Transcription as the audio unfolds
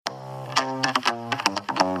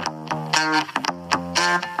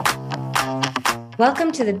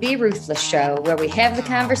Welcome to the Be Ruthless Show, where we have the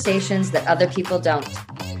conversations that other people don't,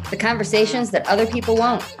 the conversations that other people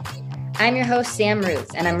won't. I'm your host, Sam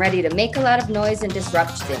Ruth, and I'm ready to make a lot of noise and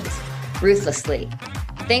disrupt things, ruthlessly.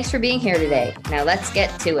 Thanks for being here today. Now let's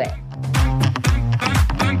get to it.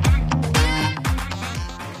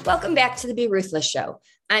 Welcome back to the Be Ruthless Show.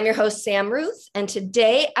 I'm your host, Sam Ruth, and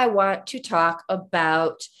today I want to talk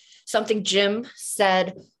about something Jim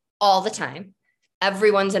said all the time.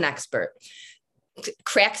 Everyone's an expert.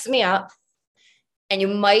 Cracks me up, and you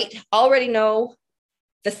might already know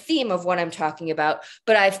the theme of what I'm talking about,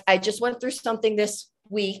 but I just went through something this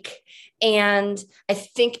week, and I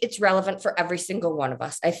think it's relevant for every single one of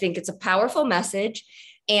us. I think it's a powerful message,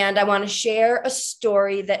 and I want to share a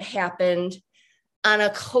story that happened on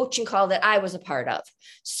a coaching call that I was a part of.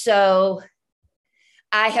 So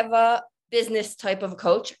I have a business type of a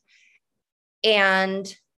coach,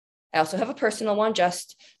 and I also have a personal one,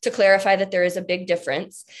 just to clarify that there is a big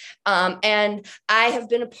difference. And I have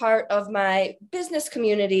been a part of my business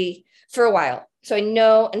community for a while. So I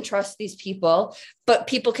know and trust these people, but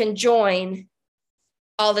people can join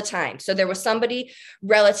all the time. So there was somebody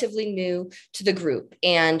relatively new to the group,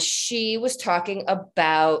 and she was talking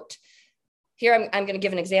about, here I'm going to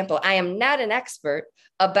give an example. I am not an expert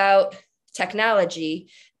about technology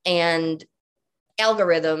and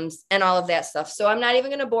algorithms and all of that stuff. So I'm not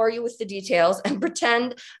even going to bore you with the details and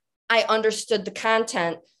pretend I understood the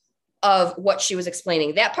content of what she was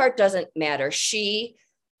explaining. That part doesn't matter. She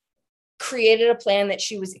created a plan that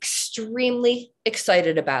she was extremely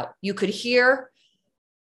excited about. You could hear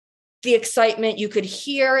the excitement. You could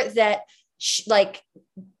hear that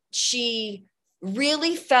she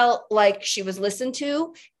really felt like she was listened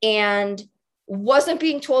to and wasn't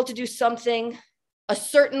being told to do something a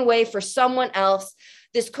certain way for someone else.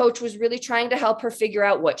 This coach was really trying to help her figure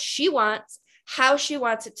out what she wants, how she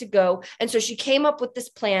wants it to go. And so she came up with this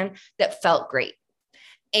plan that felt great.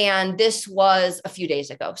 And this was a few days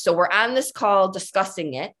ago. So we're on this call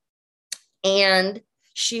discussing it, and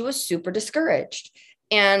she was super discouraged.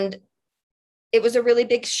 And it was a really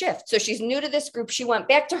big shift. So she's new to this group. She went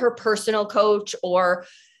back to her personal coach or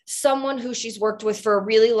someone who she's worked with for a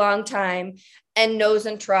really long time and knows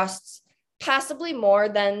and trusts, possibly more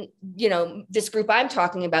than, this group I'm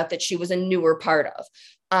talking about that she was a newer part of.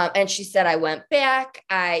 And she said, I went back,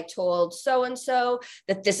 I told so-and-so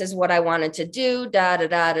that this is what I wanted to do, da, da,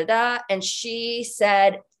 da, da, da. And she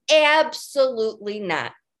said, absolutely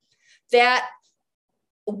not. That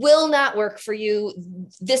will not work for you.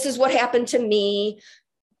 This is what happened to me,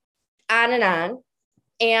 on and on.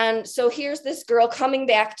 And so here's this girl coming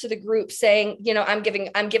back to the group saying, I'm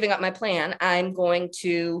giving up my plan. I'm going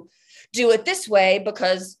to do it this way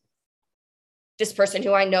because this person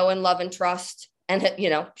who I know and love and trust, and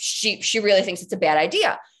she really thinks it's a bad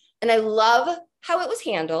idea. And I love how it was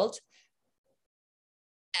handled.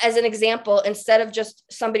 As an example, instead of just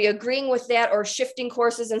somebody agreeing with that or shifting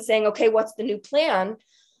courses and saying, okay, what's the new plan?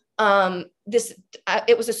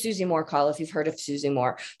 It was a Susie Moore call. If you've heard of Susie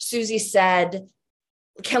Moore, Susie said,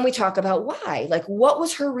 can we talk about why? Like, what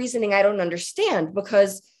was her reasoning? I don't understand,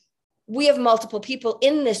 because we have multiple people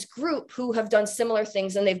in this group who have done similar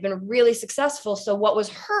things and they've been really successful. So what was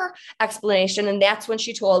her explanation? And that's when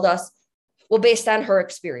she told us, well, based on her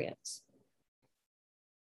experience.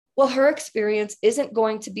 Well, her experience isn't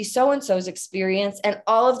going to be so-and-so's experience. And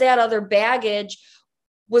all of that other baggage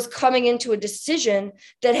was coming into a decision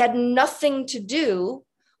that had nothing to do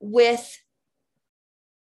with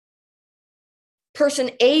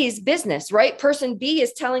person A's business, right? Person B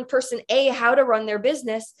is telling person A how to run their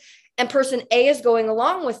business, and person A is going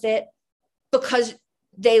along with it because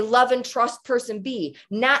they love and trust person B,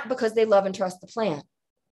 not because they love and trust the plan,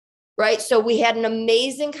 right? So we had an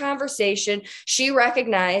amazing conversation. She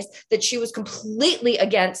recognized that she was completely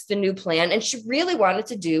against the new plan, and she really wanted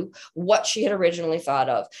to do what she had originally thought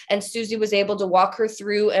of. And Susie was able to walk her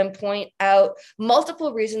through and point out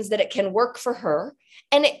multiple reasons that it can work for her,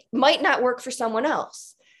 and it might not work for someone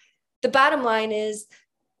else. The bottom line is,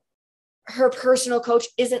 her personal coach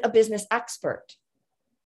isn't a business expert,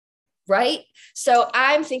 right? So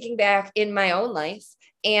I'm thinking back in my own life,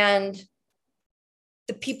 and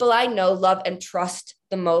the people I know, love, and trust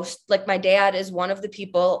the most, like my dad is one of the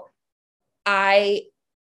people I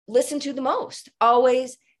listen to the most,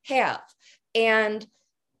 always have. And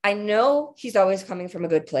I know he's always coming from a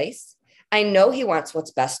good place. I know he wants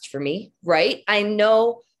what's best for me, right? I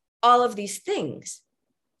know all of these things,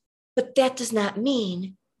 but that does not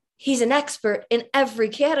mean he's an expert in every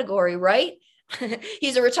category, right?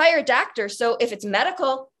 He's a retired doctor. So if it's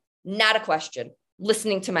medical, not a question,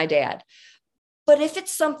 listening to my dad. But if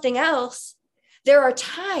it's something else, there are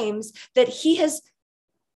times that he has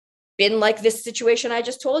been like this situation I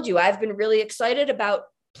just told you. I've been really excited about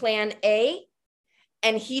plan A,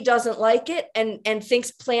 and he doesn't like it and thinks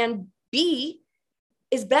plan B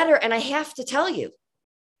is better. And I have to tell you,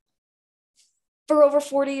 for over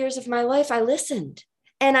 40 years of my life, I listened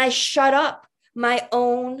and I shut up my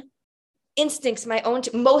own instincts,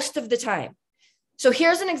 most of the time. So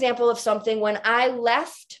here's an example of something. When I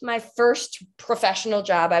left my first professional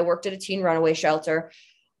job, I worked at a teen runaway shelter,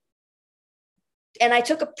 and I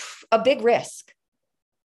took a big risk.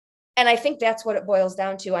 And I think that's what it boils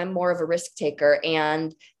down to. I'm more of a risk taker,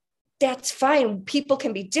 and that's fine. People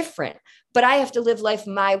can be different, but I have to live life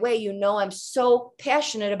my way. You know, I'm so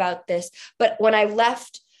passionate about this. But when I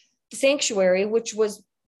left the sanctuary, which was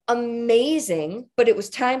amazing, but it was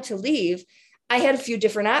time to leave, I had a few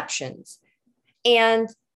different options. And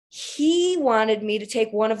he wanted me to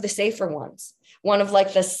take one of the safer ones, one of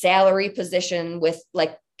like the salary position with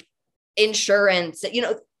like insurance. You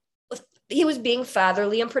know, he was being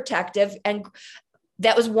fatherly and protective. And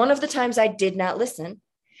that was one of the times I did not listen.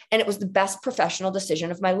 And it was the best professional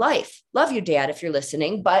decision of my life. Love you, Dad, if you're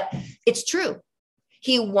listening, but it's true.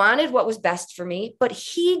 He wanted what was best for me, but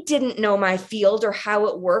he didn't know my field or how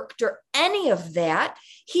it worked or any of that.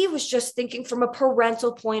 He was just thinking from a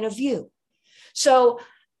parental point of view. So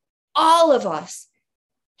all of us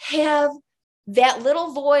have that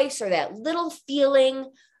little voice or that little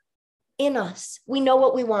feeling in us. We know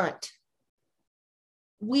what we want.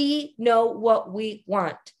 We know what we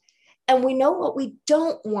want. And we know what we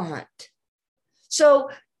don't want. So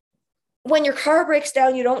when your car breaks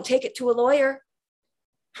down, you don't take it to a lawyer,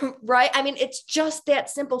 right? I mean, it's just that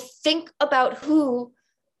simple. Think about who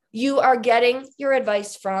you are getting your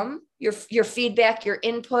advice from, your feedback, your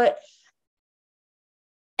input,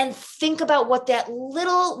 and think about what that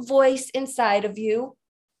little voice inside of you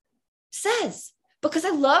says. Because I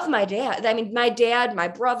love my dad. I mean, my dad, my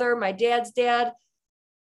brother, my dad's dad.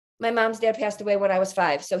 My mom's dad passed away when I was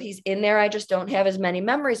 5. So he's in there. I just don't have as many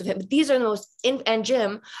memories of him. But these are the most, and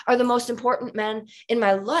Jim are the most important men in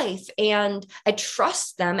my life. And I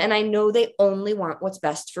trust them. And I know they only want what's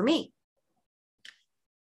best for me.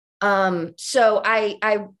 So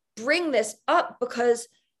I bring this up because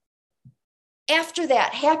after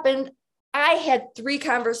that happened, I had 3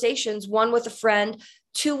 conversations, 1 with a friend,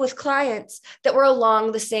 2 with clients that were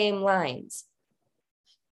along the same lines.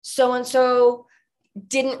 So-and-so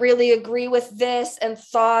didn't really agree with this and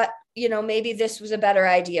thought, you know, maybe this was a better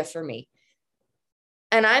idea for me.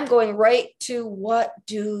 And I'm going right to, what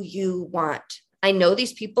do you want? I know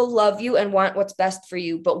these people love you and want what's best for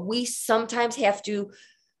you, but we sometimes have to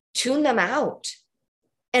tune them out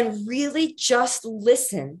and really just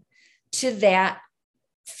listen to that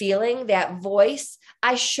feeling, that voice.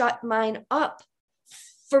 I shut mine up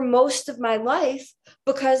for most of my life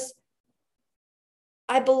because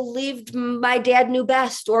I believed my dad knew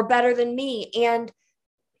best or better than me. And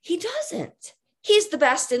he doesn't. He's the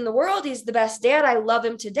best in the world. He's the best dad. I love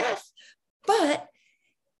him to death. But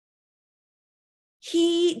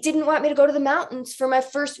he didn't want me to go to the mountains for my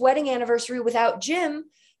first wedding anniversary without Jim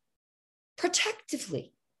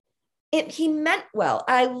protectively. He meant well.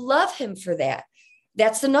 I love him for that.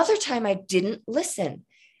 That's another time I didn't listen.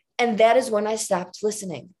 And that is when I stopped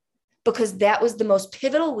listening, because that was the most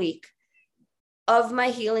pivotal week of my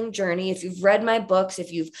healing journey. If you've read my books,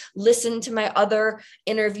 if you've listened to my other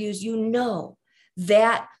interviews, you know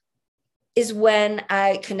that is when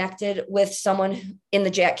I connected with someone in the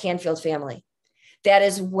Jack Canfield family. That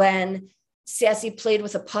is when Sassy played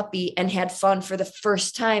with a puppy and had fun for the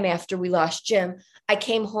first time after we lost Jim. I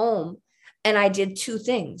came home and I did 2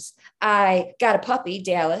 things. I got a puppy,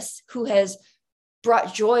 Dallas, who has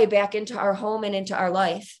brought joy back into our home and into our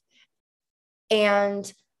life.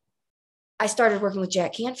 And I started working with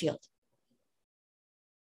Jack Canfield.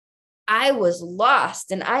 I was lost,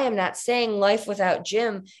 and I am not saying life without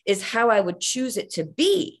Jim is how I would choose it to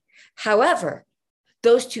be. However,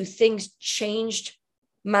 those 2 things changed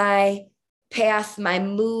my path, my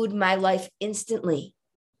mood, my life instantly.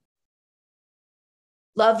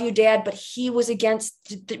 Love you, Dad, but he was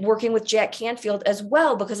against working with Jack Canfield as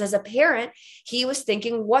well, because as a parent, he was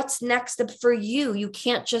thinking, what's next for you? You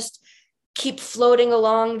can't just keep floating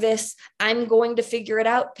along this, I'm going to figure it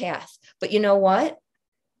out path. But you know what?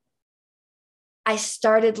 I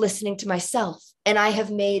started listening to myself, and I have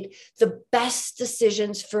made the best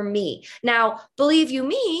decisions for me. Now, believe you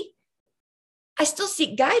me, I still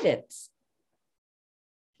seek guidance,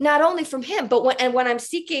 not only from him, but when I'm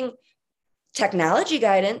seeking technology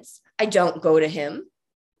guidance, I don't go to him.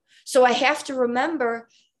 So I have to remember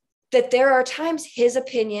that there are times his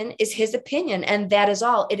opinion is his opinion, and that is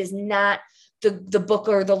all. It is not the book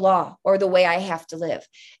or the law or the way I have to live.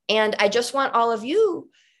 And I just want all of you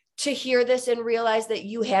to hear this and realize that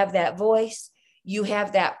you have that voice. You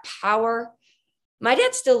have that power. My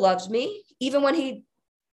dad still loves me, even when he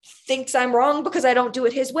thinks I'm wrong because I don't do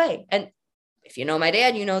it his way. And if you know my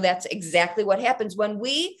dad, you know that's exactly what happens when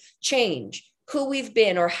we change who we've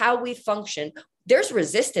been or how we function. There's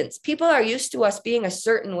resistance. People are used to us being a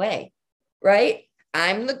certain way, right?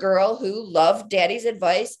 I'm the girl who loved daddy's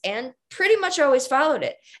advice and pretty much always followed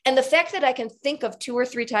it. And the fact that I can think of 2 or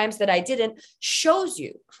 3 times that I didn't shows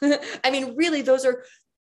you. I mean, really, those are,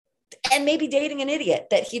 and maybe dating an idiot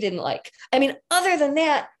that he didn't like. I mean, other than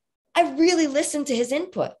that, I really listened to his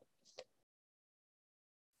input.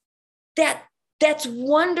 That's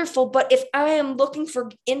wonderful. But if I am looking for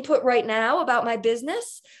input right now about my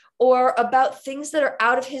business or about things that are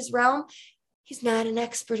out of his realm, he's not an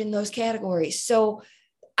expert in those categories. So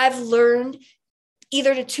I've learned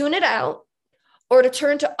either to tune it out or to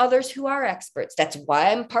turn to others who are experts. That's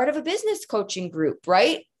why I'm part of a business coaching group,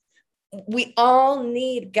 right? We all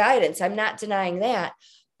need guidance. I'm not denying that,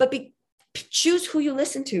 but choose who you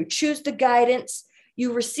listen to, choose the guidance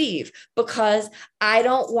you receive, because I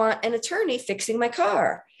don't want an attorney fixing my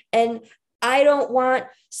car. And I don't want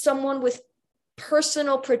someone with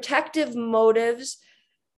personal protective motives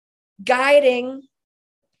guiding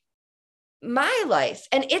my life.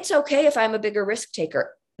 And it's okay if I'm a bigger risk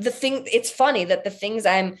taker. It's funny that the things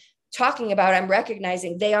I'm talking about, I'm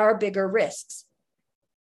recognizing they are bigger risks.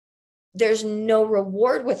 There's no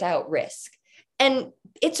reward without risk. And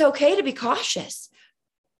it's okay to be cautious.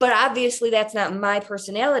 But obviously that's not my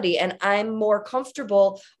personality. And I'm more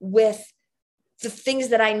comfortable with the things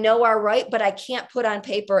that I know are right, but I can't put on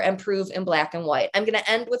paper and prove in black and white. I'm going to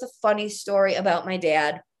end with a funny story about my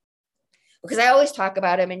dad, because I always talk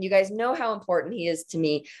about him and you guys know how important he is to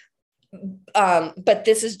me. But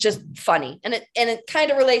this is just funny. And it kind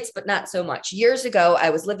of relates, but not so much. Years ago, I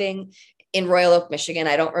was living in Royal Oak, Michigan.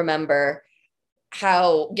 I don't remember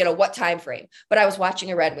what time frame, but I was watching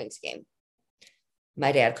a Red Wings game.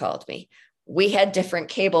 My dad called me. We had different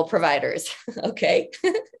cable providers. Okay.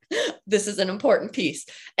 This is an important piece.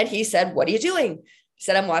 And he said, "What are you doing?" He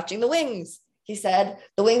said, "I'm watching the Wings." He said,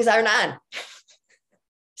 "The Wings aren't on." I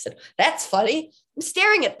said, "That's funny. I'm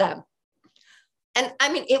staring at them." And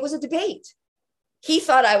I mean, it was a debate. He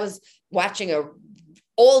thought I was watching a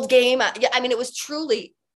old game. I mean, it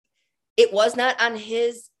was not on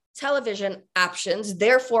his television options.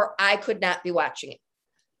 Therefore, I could not be watching it.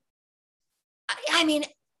 I mean,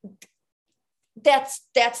 that's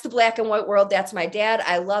the black and white world. That's my dad.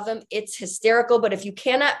 I love him. It's hysterical. But if you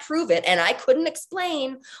cannot prove it, and I couldn't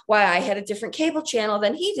explain why I had a different cable channel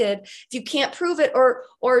than he did, if you can't prove it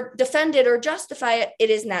or defend it or justify it, it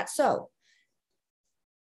is not so.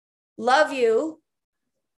 Love you,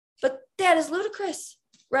 but that is ludicrous,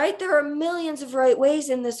 right? There are millions of right ways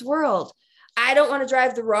in this world. I don't want to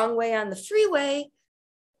drive the wrong way on the freeway,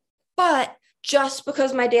 but just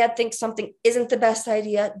because my dad thinks something isn't the best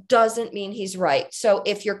idea doesn't mean he's right. So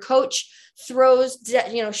if your coach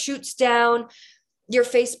shoots down your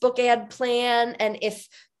Facebook ad plan, and if,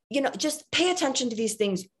 just pay attention to these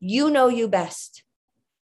things, you best.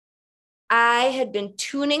 I had been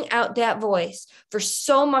tuning out that voice for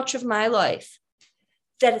so much of my life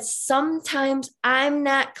that sometimes I'm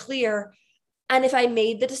not clear on if I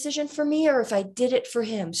made the decision for me or if I did it for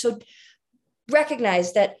him. So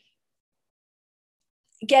recognize that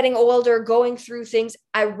getting older, going through things,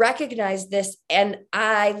 I recognize this and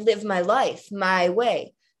I live my life my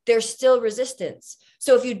way. There's still resistance.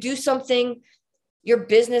 So if you do something your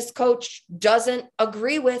business coach doesn't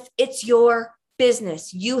agree with, it's your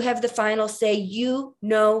business. You have the final say. You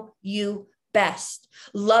know you best.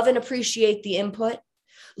 Love and appreciate the input.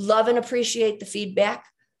 Love and appreciate the feedback.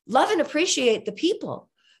 Love and appreciate the people.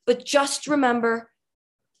 But just remember,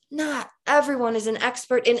 not everyone is an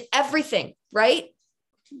expert in everything, right?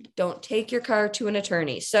 Don't take your car to an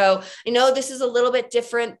attorney. So I know this is a little bit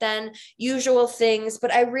different than usual things,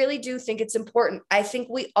 but I really do think it's important. I think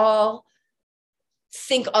we all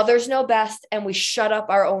think others know best and we shut up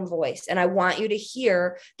our own voice. And I want you to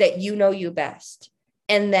hear that you know you best,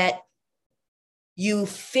 and that you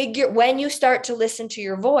figure when you start to listen to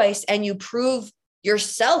your voice and you prove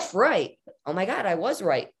yourself right. Oh my God, I was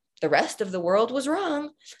right. The rest of the world was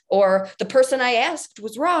wrong, or the person I asked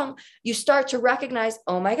was wrong. You start to recognize,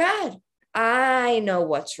 oh my God, I know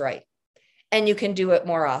what's right. And you can do it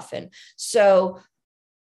more often. So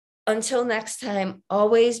until next time,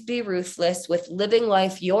 always be ruthless with living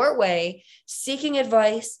life your way, seeking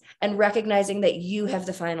advice, and recognizing that you have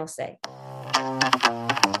the final say.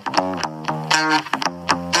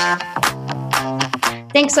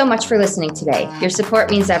 Thanks so much for listening today. Your support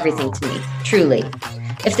means everything to me, truly.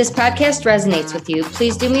 If this podcast resonates with you,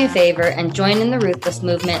 please do me a favor and join in the Ruthless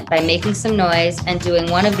movement by making some noise and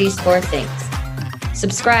doing one of these 4 things.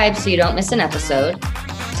 Subscribe so you don't miss an episode.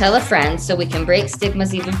 Tell a friend so we can break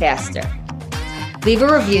stigmas even faster. Leave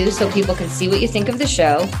a review so people can see what you think of the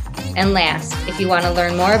show. And last, if you want to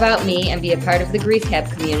learn more about me and be a part of the Grief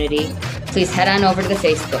Hab community, please head on over to the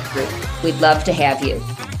Facebook group. We'd love to have you.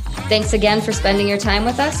 Thanks again for spending your time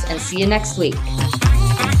with us, and see you next week.